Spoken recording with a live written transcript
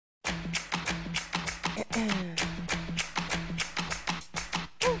Okay,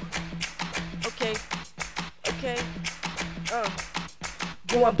 okay,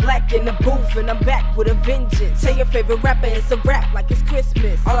 Going black in the booth and I'm back with a vengeance. Tell your favorite rapper it's a rap like it's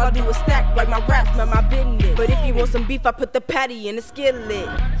Christmas. All I do is stack like my raps, man, my business. But if you want some beef, I put the patty in the skillet.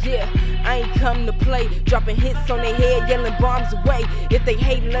 Yeah, I ain't come to play. Dropping hits on their head, yelling bombs away. If they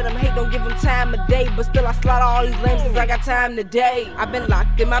hate, let them hate, don't give them time of day. But still I slaughter all these lames cause I got time today. I've been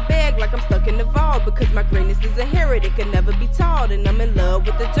locked in my bag like I'm stuck in the vault, because my greatness is inherited, it can never be taught. And I'm in love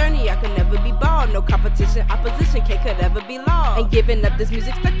with the journey, I can never be bald. No competition, opposition, can't could ever be lost. Ain't giving up this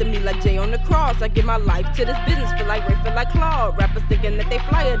music stuck to me like Jay on the cross. I give my life to this business, feel like Ray, feel like Claude. Rappers thinking that they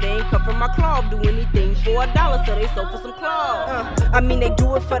flyer, they ain't come from my club. Do anything for $1, so they sold for some claws. I mean they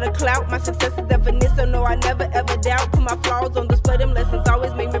do it for the clout. My success is definite, so no I never ever doubt. Put my flaws on display, them lessons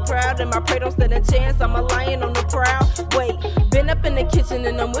always make me proud. And my prey don't stand a chance, I'm a lion on the prowl. Wait, been up in the kitchen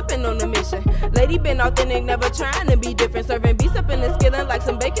and I'm whipping on the mission. Lady been authentic, never trying to be different. Serving beats up in the skillet like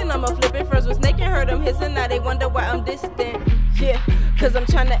some bacon, I'm a flipping. First was snake and heard them hissing, now they wonder why I'm distant. Yeah, cause I'm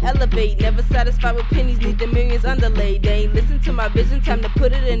trying to elevate. Never satisfied with pennies, need the millions underlaid. They ain't listen to my vision, time to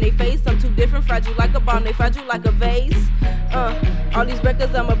put it in their face. I'm too different, fragile like a bomb, they fragile like a vase. All these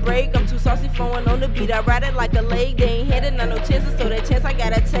records I'ma break, I'm too saucy flowing on the beat. I ride it like a leg, they ain't headed, not no chances. So that chance I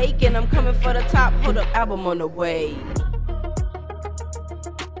gotta take, and I'm coming for the top. Hold up, album on the way.